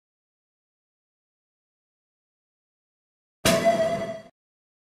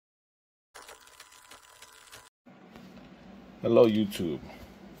Hello YouTube,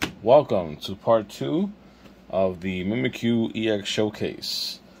 welcome to part 2 of the Mimikyu EX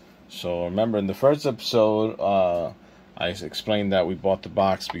showcase. So remember, in the first episode I explained that we bought the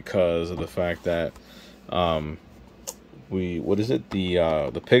box because of the fact that the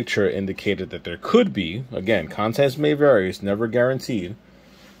picture indicated that there could be, again, contents may vary, it's never guaranteed,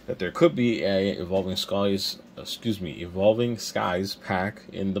 that there could be a Evolving Skies pack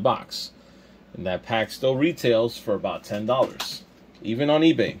in the box. And that pack still retails for about $10, even on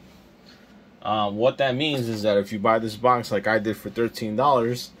eBay. What that means is that if you buy this box like I did for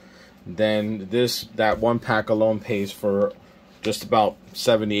 $13, then that one pack alone pays for just about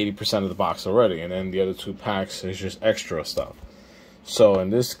 70-80% of the box already, and then the other 2 packs is just extra stuff. So in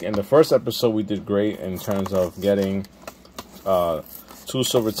the first episode, we did great in terms of getting 2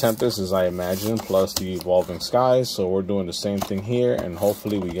 Silver Tempests, as I imagined, plus the Evolving Skies. So we're doing the same thing here, and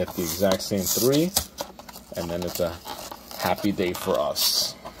hopefully we get the exact same 3, and then it's a happy day for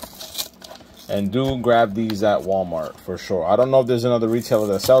us. And do grab these at Walmart for sure. I don't know if there's another retailer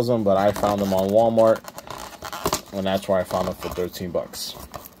that sells them, but I found them on Walmart, and that's where I found them for 13 bucks.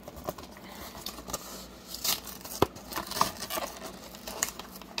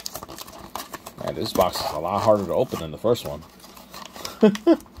 Man, this box is a lot harder to open than the first one.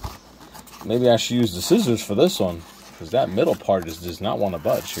 Maybe I should use the scissors for this one, because that middle part just does not want to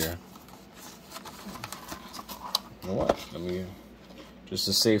budge here. You know what? Let me, just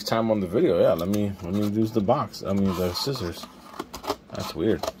to save time on the video, yeah, let me use the scissors. That's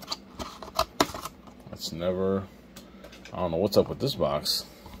weird. That's never, I don't know what's up with this box.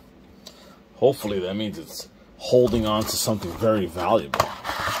 Hopefully that means it's holding on to something very valuable.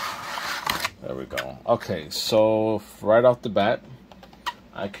 There we go. Okay, so right off the bat,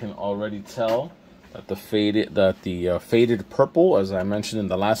 I can already tell that the faded purple, as I mentioned in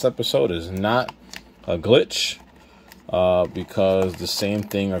the last episode, is not a glitch, because the same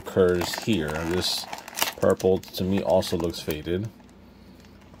thing occurs here. This purple to me also looks faded,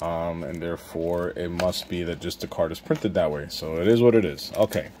 and therefore it must be that just the card is printed that way. So it is what it is.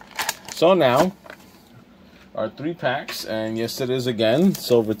 Okay, so now our 3 packs, and yes, it is again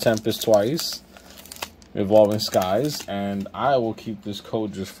Silver Tempest twice, Evolving Skies, and I will keep this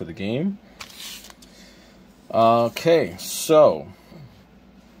code just for the game. Okay, so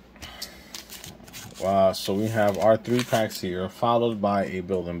we have our 3 packs here, followed by a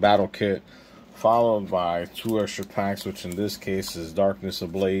Build and Battle Kit, followed by 2 extra packs, which in this case is Darkness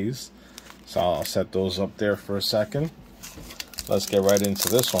Ablaze. So I'll set those up there for a second. Let's get right into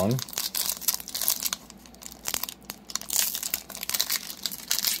this one.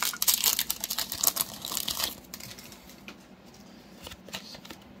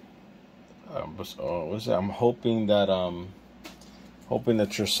 I'm hoping that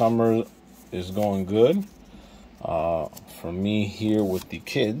your summer is going good. For me here with the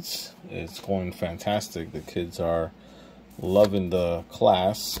kids, it's going fantastic. The kids are loving the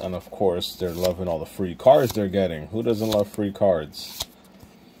class, and of course they're loving all the free cards they're getting. Who doesn't love free cards?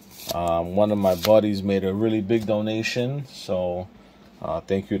 One of my buddies made a really big donation, so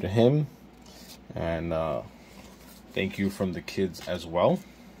thank you to him, and thank you from the kids as well.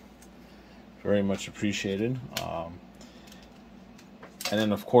 Very much appreciated. And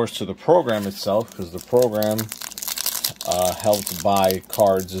then, of course, to the program itself, because the program helped buy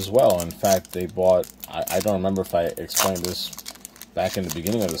cards as well. In fact, they bought, I don't remember if I explained this back in the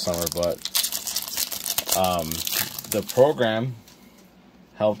beginning of the summer, but the program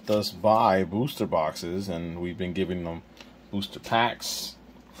helped us buy booster boxes, and we've been giving them booster packs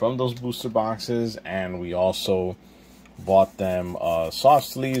from those booster boxes, and we also bought them soft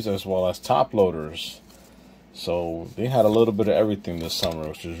sleeves as well as top loaders. So they had a little bit of everything this summer,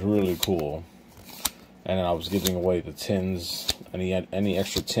 which is really cool. And then I was giving away the tins, any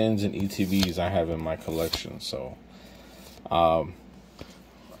extra tins and ETBs I have in my collection. So part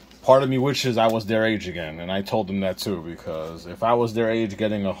of me wishes I was their age again, and I told them that too, because if I was their age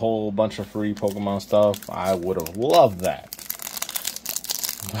getting a whole bunch of free Pokemon stuff, I would have loved that.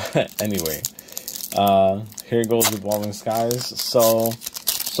 But anyway, here goes Evolving Skies.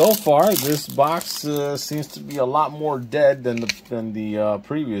 So far this box seems to be a lot more dead than the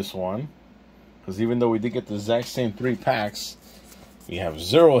previous one, because even though we did get the exact same 3 packs, we have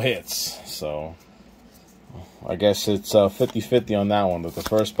 0 hits. So I guess it's 50-50 on that one, that the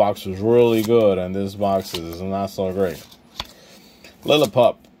first box was really good and this box is not so great.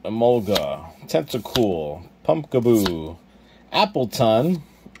 Lillipup, Emolga, Tentacool, Pumpkaboo, Appleton,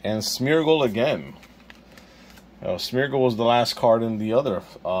 and Smeargle again. Smeargle was the last card in the other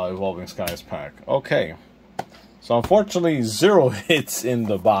Evolving Skies pack. Okay, so unfortunately 0 hits in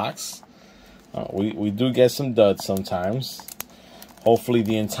the box. We do get some duds sometimes. Hopefully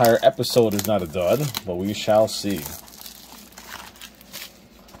the entire episode is not a dud, but we shall see.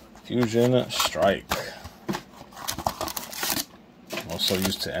 Fusion Strike. I'm so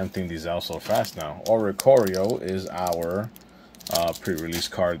used to emptying these out so fast now. Oricorio is our pre-release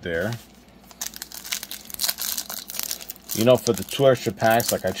card there. You know, for the 2 extra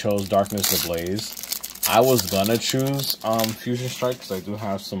packs, like I chose Darkness Ablaze. I was gonna choose Fusion Strike because I do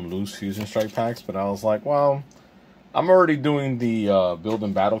have some loose Fusion Strike packs, but I was like, well, I'm already doing the build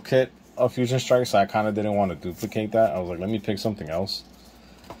and battle kit of Fusion Strike, so I kind of didn't want to duplicate that. I was like, let me pick something else.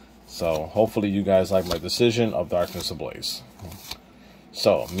 So hopefully you guys like my decision of Darkness Ablaze.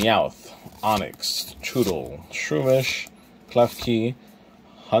 So Meowth, Onyx, Choodle, Shroomish, Klefki,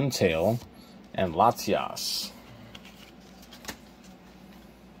 Huntail, and Latias.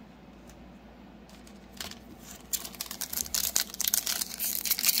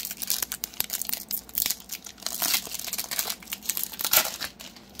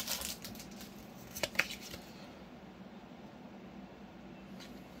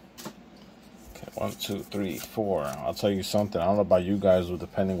 Okay, 1, 2, 3, 4. I'll tell you something. I don't know about you guys,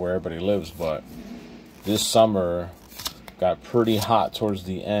 depending where everybody lives, but this summer got pretty hot towards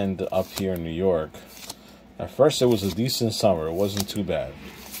the end up here in New York. At first, it was a decent summer. It wasn't too bad.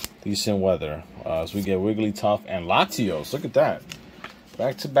 Decent weather. As we get Wigglytuff and Latios. Look at that.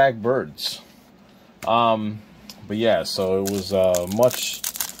 Back-to-back birds. But yeah, so it was a much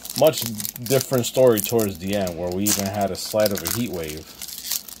different story towards the end, where we even had a slight of a heat wave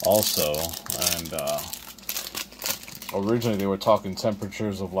also. And originally, they were talking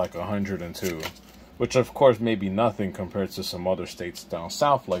temperatures of like 102. Which, of course, may be nothing compared to some other states down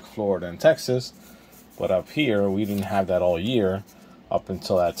south, like Florida and Texas. But up here, we didn't have that all year up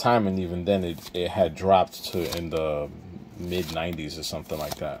until that time. And even then, it had dropped to in the mid-90s or something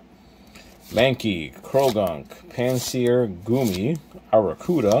like that. Mankey, Krogunk, Panseer, Gumi,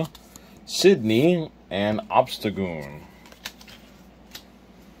 Aracuda, Sydney, and Obstagoon.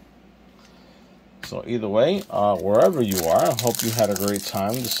 So either way, wherever you are, I hope you had a great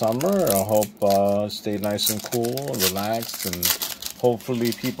time this summer. I hope stayed nice and cool, relaxed, and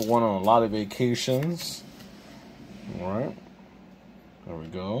hopefully people went on a lot of vacations. All right, there we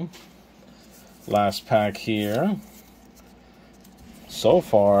go. Last pack here. So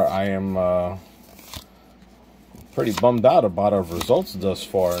far, I am pretty bummed out about our results thus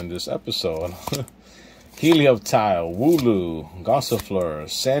far in this episode. Helioptile, Wooloo, Gossifleur,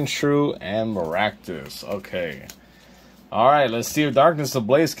 Sandshrew, and Maractus. Okay. Alright, let's see if Darkness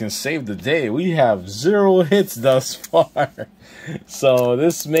Ablaze can save the day. We have 0 hits thus far. So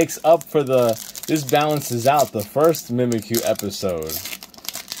this makes up for this balances out the first Mimikyu episode.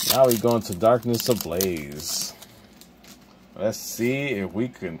 Now we go into Darkness Ablaze. Let's see if we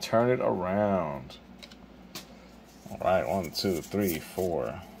can turn it around. Alright, 1, 2, 3,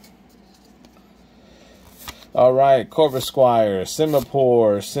 4. Alright, Corvisquire,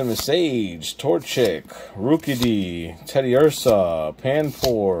 Simipour, Simisage, Torchic, Rookidee, Teddiursa,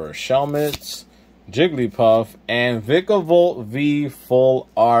 Panpour, Shelmet, Jigglypuff, and Vikavolt V Full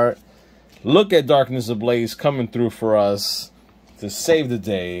Art. Look at Darkness Ablaze coming through for us to save the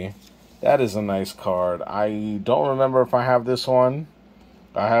day. That is a nice card. I don't remember if I have this one.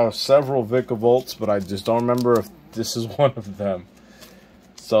 I have several Vikavolts, but I just don't remember if this is one of them.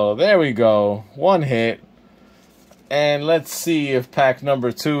 So there we go. 1 hit. And let's see if pack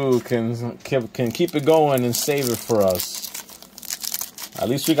number 2 can keep it going and save it for us. At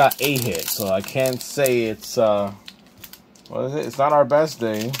least we got a hit, so I can't say it's what is it? It's not our best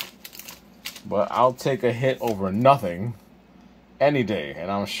day, but I'll take a hit over nothing any day,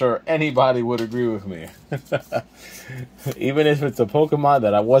 and I'm sure anybody would agree with me. Even if it's a Pokemon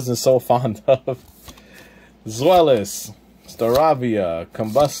that I wasn't so fond of. Zweilous, Staravia,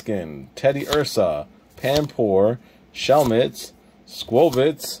 Combuskin, Teddiursa, Panpour, Shelmet,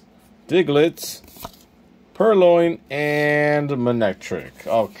 Squovitz, Diglett, Purloin, and Manectric.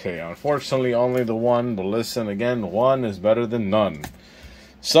 Okay, unfortunately only the 1, but listen again, 1 is better than none.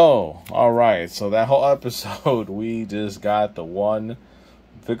 So, alright, so that whole episode, we just got the 1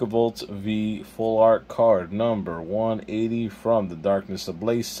 Vikavolt V Full Art card, number 180 from the Darkness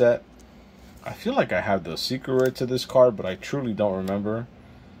Ablaze set. I feel like I have the secret to this card, but I truly don't remember.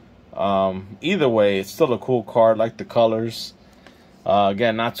 Either way, it's still a cool card, like the colors.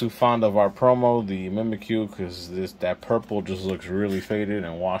 Again, not too fond of our promo, the Mimikyu, because that purple just looks really faded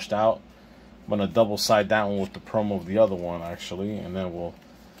and washed out. I'm going to double side that one with the promo of the other one, actually, and then we'll...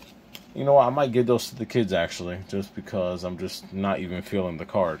 You know what, I might give those to the kids, actually, just because I'm just not even feeling the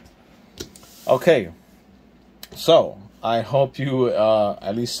card. Okay, so I hope you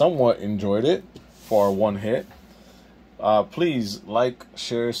at least somewhat enjoyed it for 1 hit. Please like,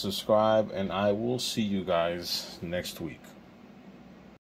 share, subscribe, and I will see you guys next week.